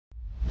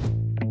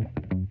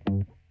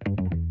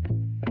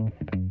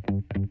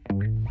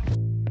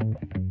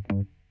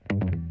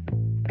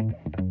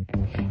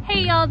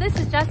y'all, this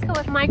is Jessica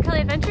with My Curly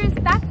Adventures,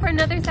 back for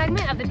another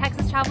segment of the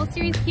Texas Travel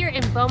Series here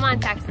in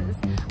Beaumont, Texas.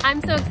 I'm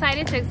so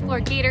excited to explore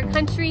Gator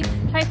Country,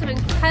 try some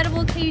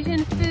incredible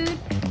Cajun food,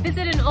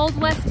 visit an Old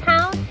West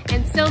town,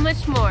 and so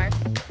much more.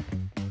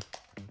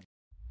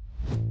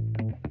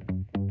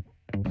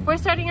 We're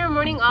starting our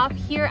morning off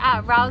here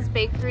at Rao's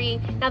Bakery.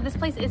 Now this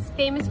place is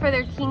famous for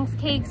their King's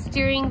Cakes.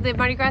 During the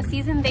Mardi Gras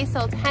season, they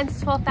sold 10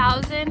 to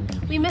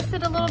 12,000. We missed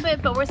it a little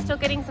bit, but we're still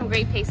getting some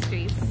great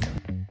pastries.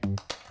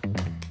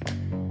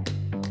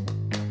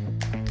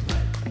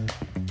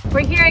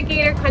 We're here at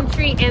Gator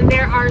Country and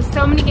there are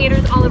so many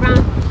gators all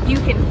around. You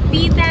can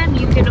feed them,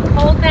 you can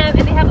hold them,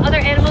 and they have other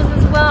animals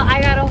as well.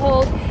 I got to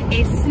hold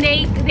a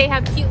snake. They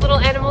have cute little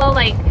animal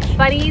like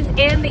bunnies,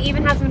 and they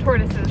even have some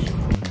tortoises.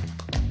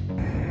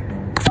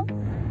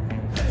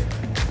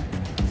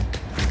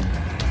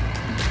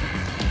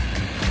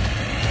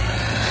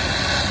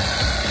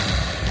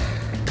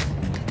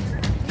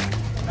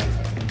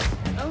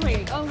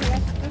 Oh my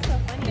gosh, that's so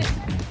funny.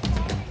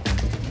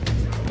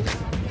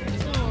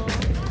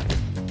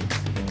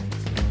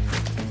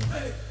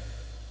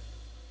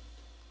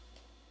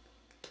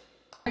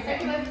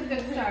 Okay, that's a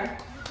good start.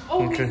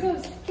 Oh, okay. It's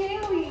so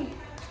scary.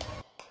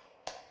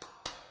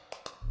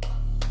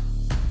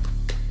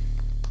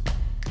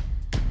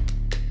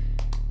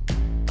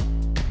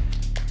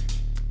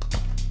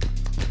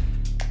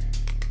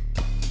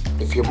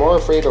 If you're more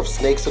afraid of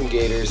snakes and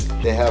gators,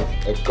 they have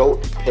a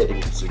goat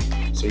petting zoo.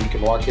 So you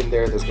can walk in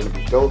there, there's going to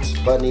be goats,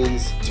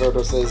 bunnies,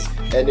 tortoises,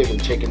 and even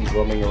chickens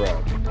roaming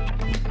around.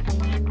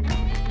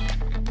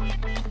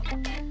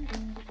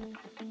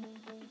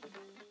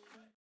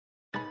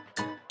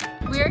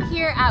 We're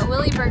here at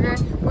Willy Burger,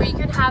 where you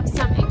can have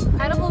some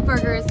incredible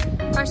burgers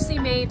freshly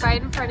made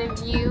right in front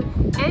of you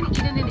and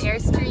eaten in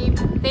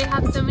Airstream. They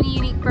have so many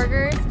unique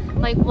burgers,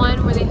 like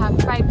one where they have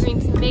fried green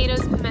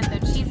tomatoes, pimento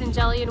cheese, and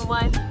jelly in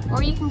one,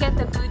 or you can get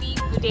the Booty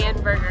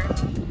Boudin burger.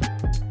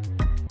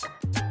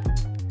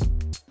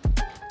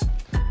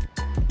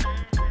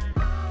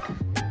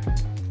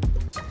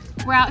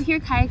 We're out here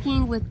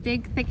kayaking with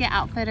big Thicket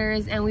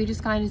outfitters, and we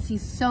just gotten to see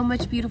so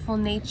much beautiful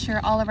nature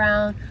all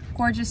around,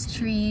 gorgeous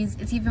trees.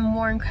 It's even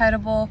more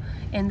incredible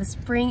in the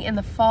spring and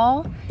the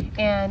fall,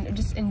 and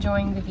just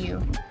enjoying the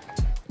view.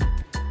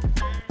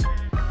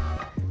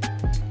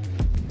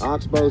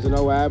 Oxbow's an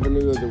old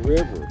avenue of the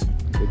river.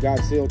 It got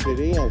silted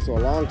in, so a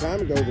long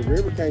time ago the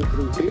river came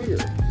through here.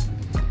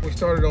 We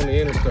started on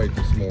the interstate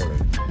this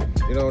morning,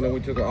 you know, and then we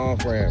took an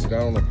off-ramp,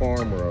 got on the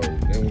farm road,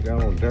 then we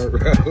got on dirt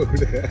road.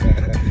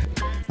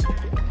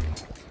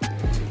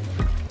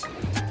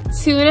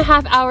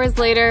 2.5 hours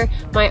later,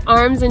 my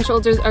arms and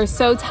shoulders are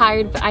so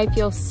tired, but I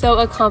feel so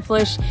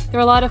accomplished. There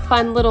were a lot of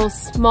fun little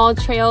small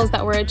trails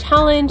that were a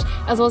challenge,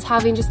 as well as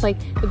having just like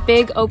the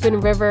big open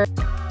river.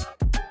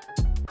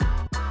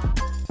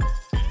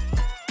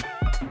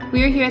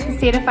 We are here at the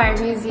State of Fire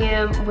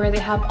Museum, where they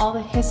have all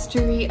the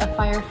history of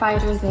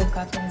firefighters. They've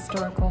got the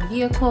historical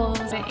vehicles,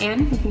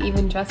 and you can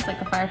even dress like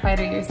a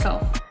firefighter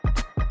yourself.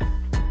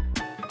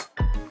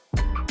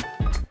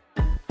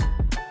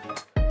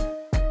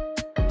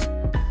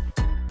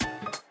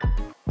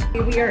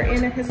 We are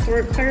in a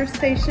historic fire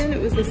station.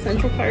 It was the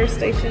central fire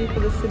station for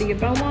the city of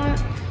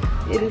Beaumont.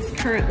 It is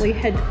currently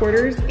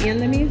headquarters and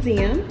the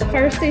museum. The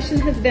fire station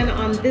has been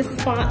on this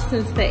spot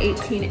since the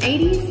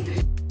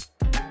 1880s.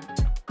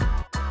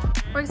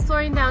 We're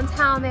exploring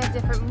downtown. They have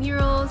different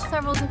murals,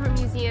 several different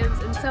museums,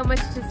 and so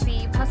much to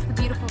see, plus the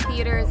beautiful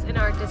theaters in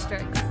our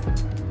districts.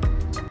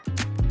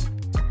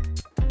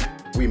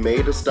 We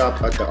made a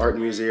stop at the Art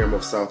Museum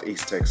of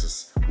Southeast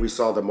Texas. We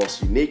saw the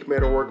most unique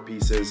metalwork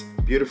pieces,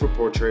 beautiful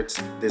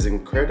portraits, these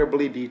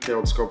incredibly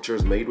detailed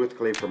sculptures made with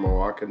clay from a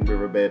walking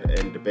riverbed,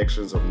 and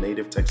depictions of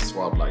native Texas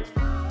wildlife.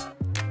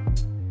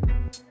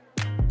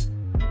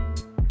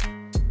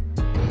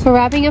 We're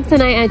wrapping up the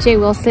night at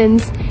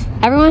JWilson's.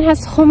 Everyone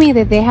has told me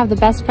that they have the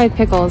best fried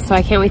pickles, so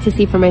I can't wait to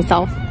see for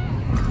myself.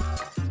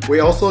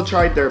 We also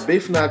tried their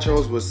beef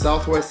nachos with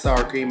Southwest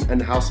sour cream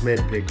and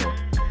house-made pickle.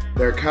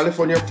 Their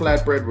California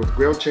flatbread with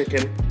grilled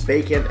chicken,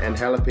 bacon, and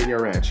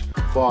jalapeno ranch.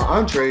 For our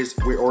entrees,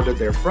 we ordered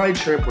their fried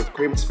shrimp with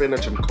creamed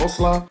spinach and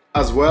coleslaw,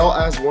 as well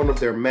as one of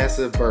their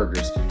massive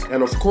burgers.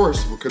 And of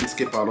course, we couldn't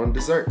skip out on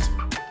dessert.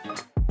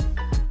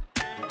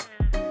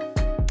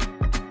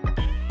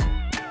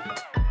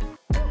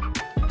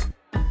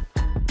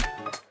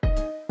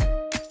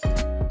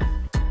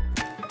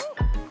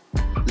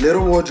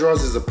 Little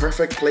Woodrow's is a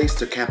perfect place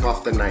to cap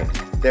off the night.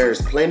 There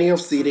is plenty of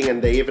seating, and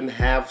they even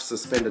have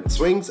suspended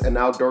swings and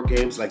outdoor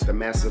games like the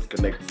massive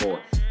Connect 4.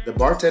 The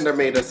bartender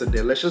made us a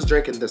delicious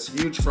drink in this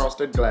huge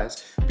frosted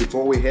glass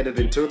before we headed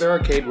into the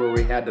arcade, where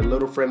we had a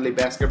little friendly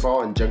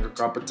basketball and Jenga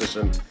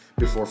competition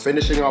before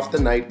finishing off the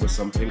night with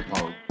some ping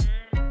pong.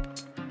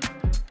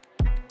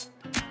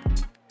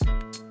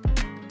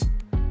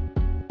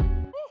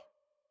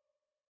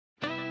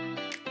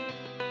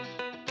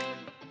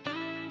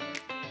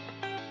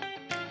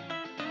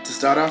 To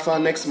start off our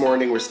next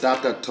morning, we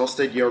stopped at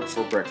Toasted Yolk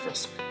for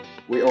breakfast.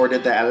 We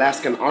ordered the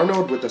Alaskan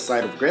Arnold with a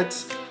side of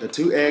grits, the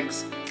 2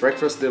 eggs,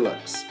 breakfast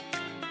deluxe.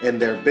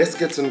 and their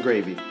biscuits and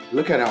gravy.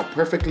 Look at how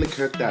perfectly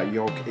cooked that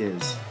yolk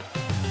is.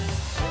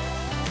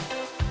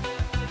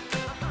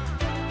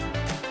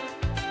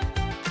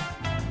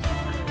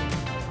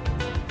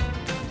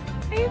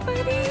 Hey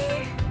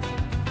buddy!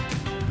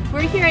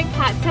 We're here at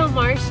Cattail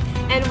Marsh,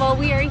 and while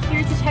we are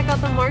here to check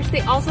out the marsh,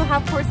 they also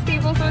have horse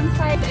stables on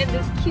site and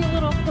this cute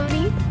little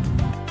pony.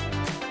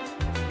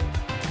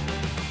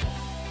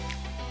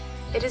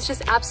 It is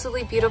just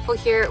absolutely beautiful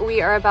here.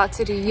 We are about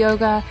to do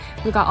yoga.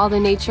 We've got all the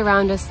nature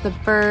around us, the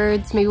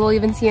birds. Maybe we'll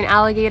even see an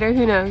alligator,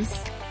 who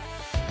knows?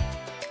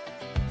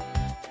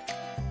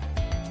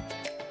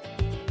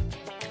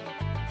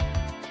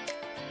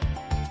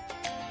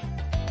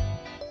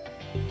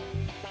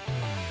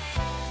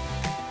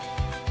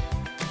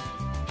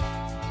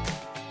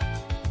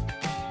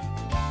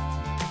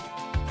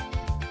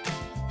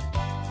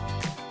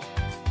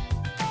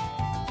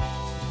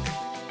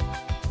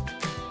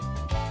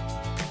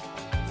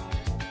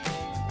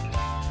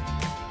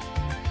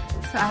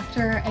 So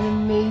after an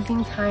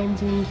amazing time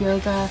doing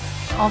yoga,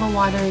 all the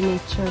water and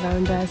nature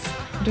around us,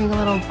 we're doing a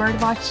little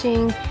bird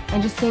watching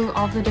and just seeing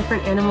all the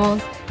different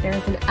animals. There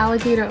was an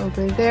alligator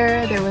over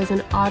there, there was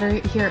an otter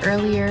here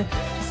earlier.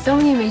 Just so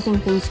many amazing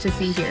things to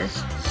see here.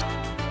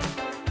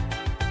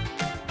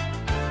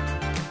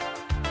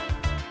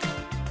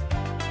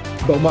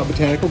 Beaumont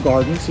Botanical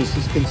Gardens. This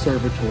is a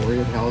conservatory.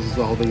 It houses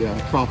all the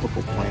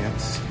tropical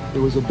plants.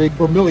 There was a big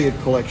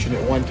bromeliad collection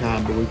at one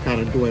time, but we've kind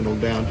of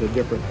dwindled down to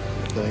different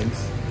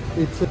things.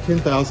 It's a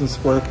 10,000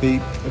 square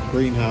feet of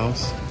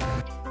greenhouse.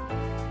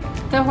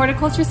 The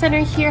horticulture center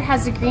here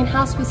has a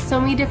greenhouse with so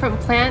many different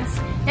plants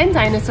and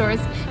dinosaurs.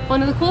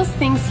 One of the coolest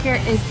things here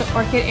is the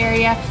orchid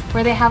area,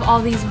 where they have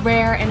all these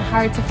rare and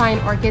hard to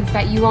find orchids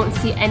that you won't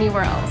see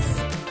anywhere else.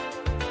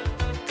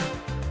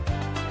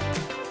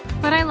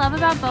 What I love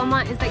about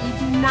Beaumont is that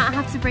you do not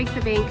have to break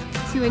the bank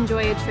to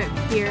enjoy a trip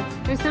here.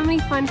 There's so many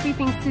fun free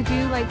things to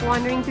do, like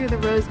wandering through the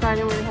rose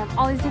garden where they have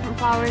all these different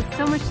flowers,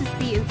 so much to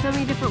see, and so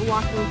many different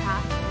walking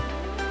paths.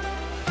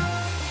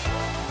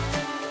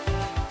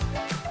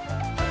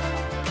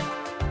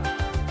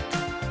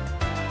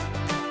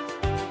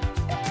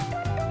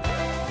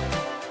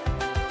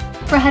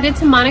 We're headed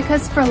to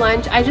Monica's for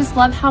lunch. I just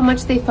love how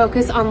much they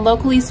focus on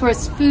locally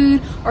sourced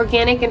food,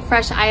 organic and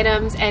fresh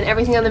items, and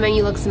everything on the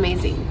menu looks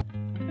amazing.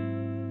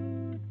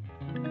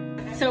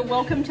 So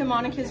welcome to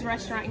Monica's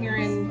restaurant here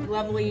in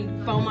lovely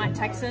Beaumont,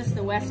 Texas,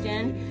 the West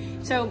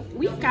End. So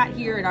we've got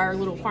here at our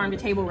little farm to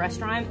table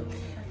restaurant,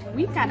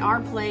 we've got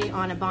our play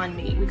on a banh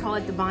mi. We call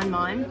it the banh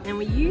mon, and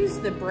we use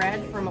the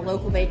bread from a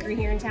local bakery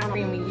here in town,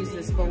 and we use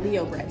this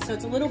boleo bread. So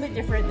it's a little bit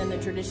different than the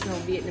traditional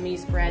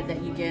Vietnamese bread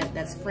that you get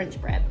that's French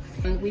bread.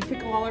 And we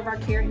pickle all of our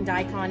carrot and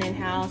daikon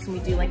in-house, and we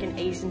do like an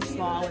Asian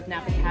slaw with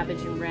Napa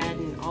cabbage and red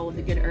and all of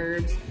the good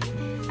herbs.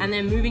 And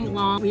then moving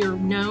along, we are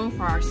known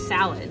for our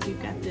salads.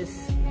 We've got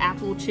this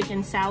apple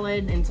chicken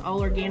salad, and it's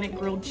all organic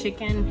grilled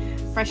chicken,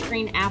 fresh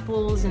green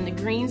apples, and the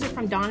greens are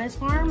from Donna's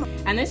farm.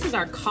 And this is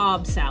our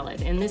Cobb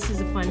salad, and this is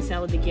a fun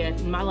salad to get.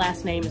 And my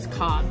last name is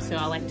Cobb, so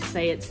I like to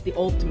say it's the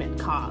ultimate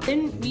Cobb.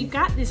 Then we've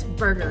got this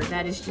burger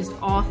that is just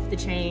off the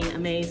chain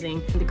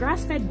amazing. The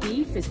grass-fed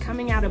beef is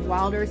coming out of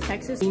Wild Earth,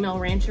 Texas. Female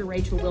rancher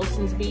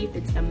JWilson's beef.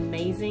 It's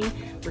amazing.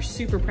 We're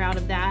super proud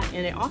of that.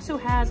 And it also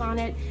has on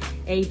it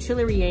a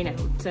chili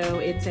relleno. So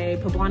it's a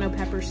poblano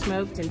pepper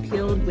smoked and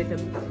peeled with a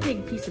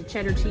big piece of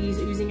cheddar cheese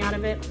oozing out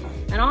of it.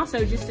 And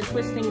also, just to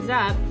twist things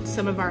up,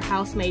 some of our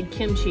house-made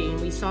kimchi.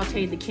 And we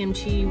sauteed the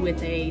kimchi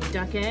with a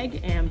duck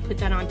egg and put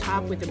that on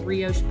top with a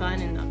brioche bun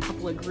and a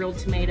couple of grilled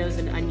tomatoes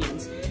and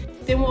onions.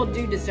 Then we'll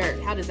do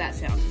dessert. How does that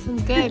sound?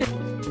 Sounds good.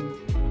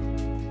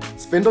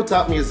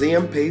 Spindletop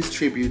Museum pays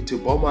tribute to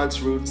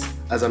Beaumont's roots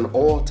as an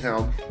oil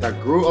town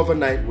that grew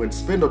overnight when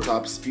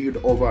Spindletop spewed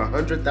over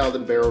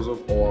 100,000 barrels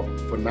of oil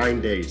for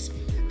 9 days.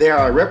 There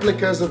are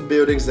replicas of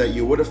buildings that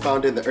you would have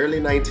found in the early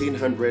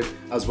 1900s,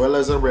 as well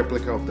as a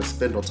replica of the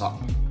Spindletop.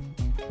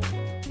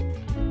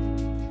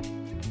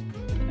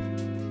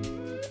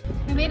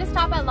 We made a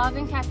stop at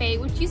Login Cafe,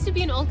 which used to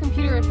be an old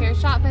computer repair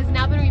shop, but has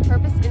now been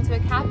repurposed into a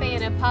cafe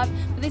and a pub,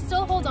 but they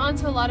still hold on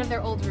to a lot of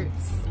their old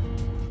roots.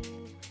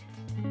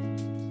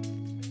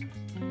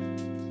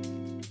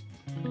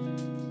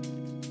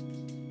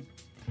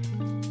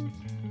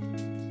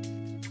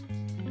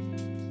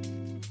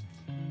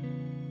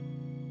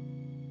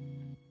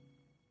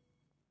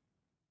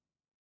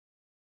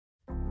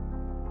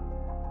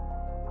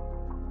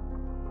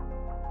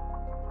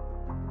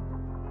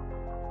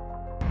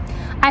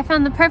 I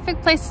found the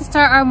perfect place to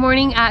start our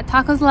morning at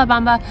Tacos La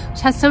Bamba,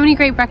 which has so many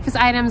great breakfast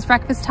items,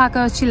 breakfast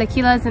tacos,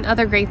 chilaquiles, and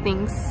other great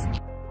things.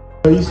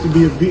 There used to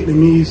be a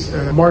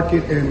Vietnamese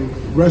market and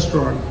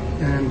restaurant,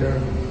 and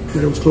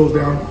it was closed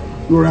down.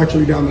 We were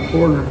actually down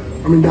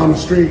the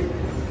street,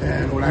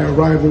 and when I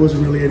arrived, there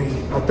wasn't really any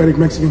authentic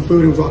Mexican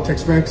food. It was all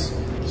Tex-Mex.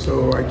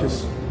 So I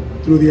just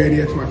threw the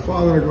idea to my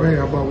father. I go, hey,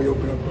 how about we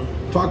open up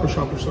a taco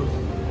shop or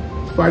something?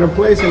 Find a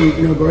place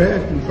and, go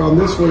ahead. We found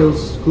this one, it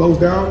was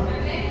closed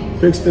down.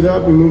 Fixed it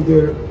up, we moved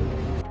it.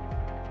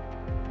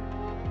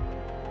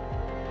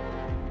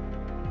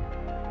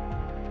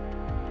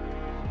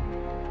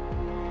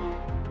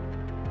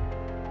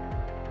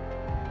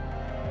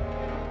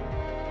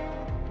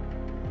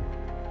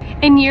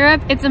 In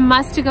Europe, it's a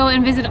must to go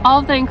and visit all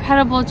of the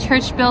incredible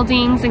church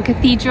buildings and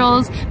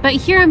cathedrals, but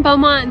here in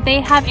Beaumont,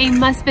 they have a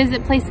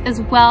must-visit place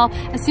as well.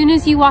 As soon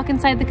as you walk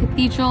inside the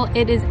cathedral,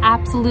 it is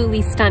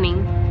absolutely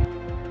stunning.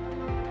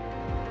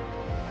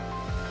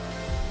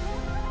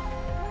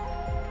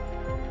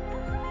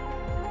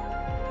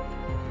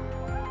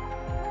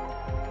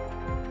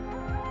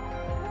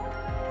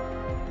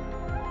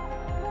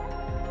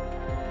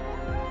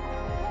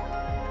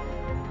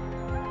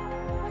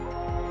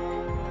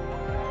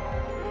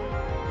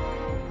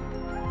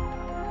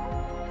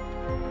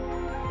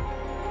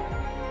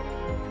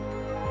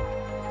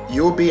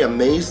 You'll be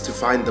amazed to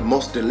find the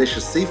most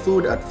delicious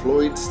seafood at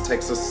Floyd's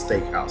Texas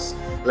Steakhouse,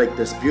 like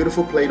this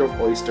beautiful plate of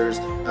oysters,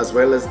 as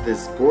well as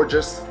this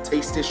gorgeous,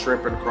 tasty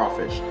shrimp and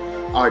crawfish.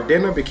 Our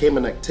dinner became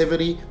an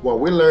activity while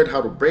we learned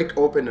how to break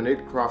open and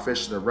eat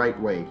crawfish the right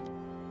way.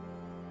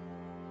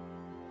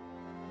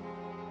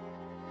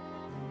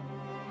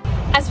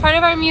 As part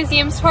of our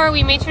museum tour,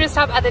 we made sure to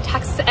stop at the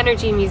Texas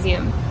Energy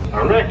Museum.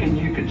 I reckon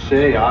you could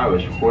say I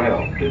was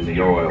whelped in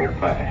the oil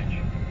patch.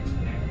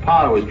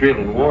 Pa was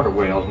drilling water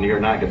wells near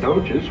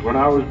Nacogdoches when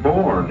I was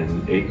born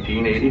in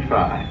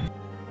 1885.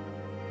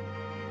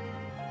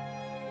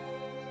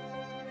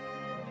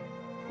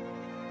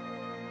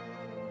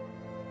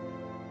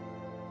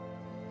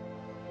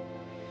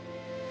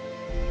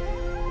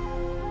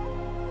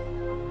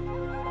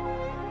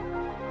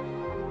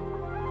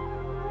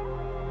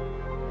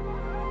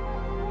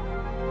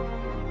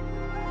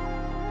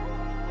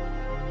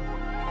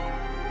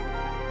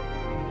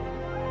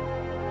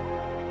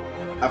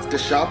 After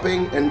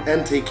shopping and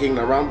antiquing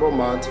around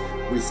Beaumont,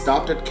 we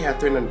stopped at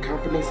Catherine and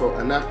Company for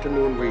an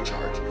afternoon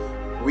recharge.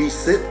 We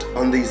sipped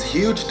on these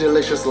huge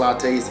delicious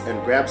lattes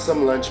and grabbed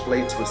some lunch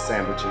plates with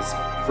sandwiches,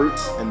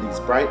 fruits, and these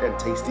bright and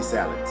tasty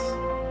salads.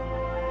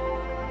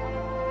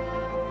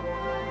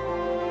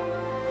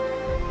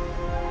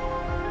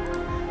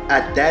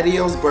 At Daddy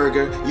O's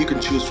Burger, you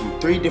can choose from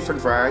 3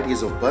 different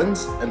varieties of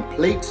buns and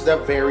plates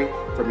that vary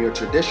from your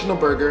traditional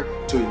burger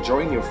to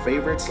enjoying your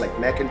favorites like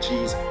mac and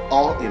cheese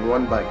all in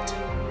one bite.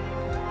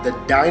 The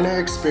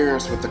diner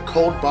experience with the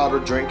cold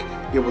bottled drink,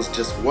 it was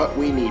just what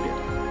we needed.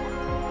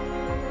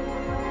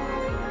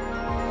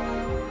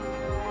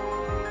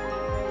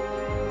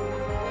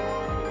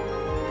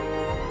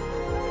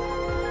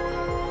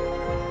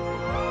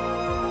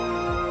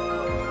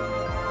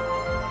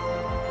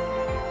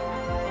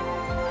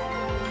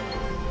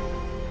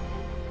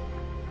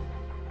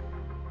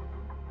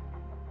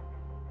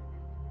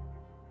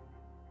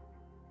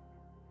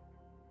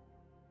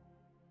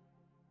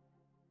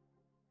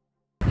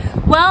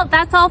 Well,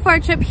 that's all for our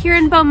trip here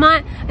in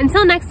Beaumont.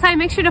 Until next time,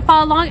 make sure to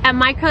follow along at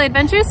My Curly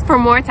Adventures for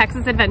more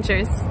Texas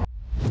adventures.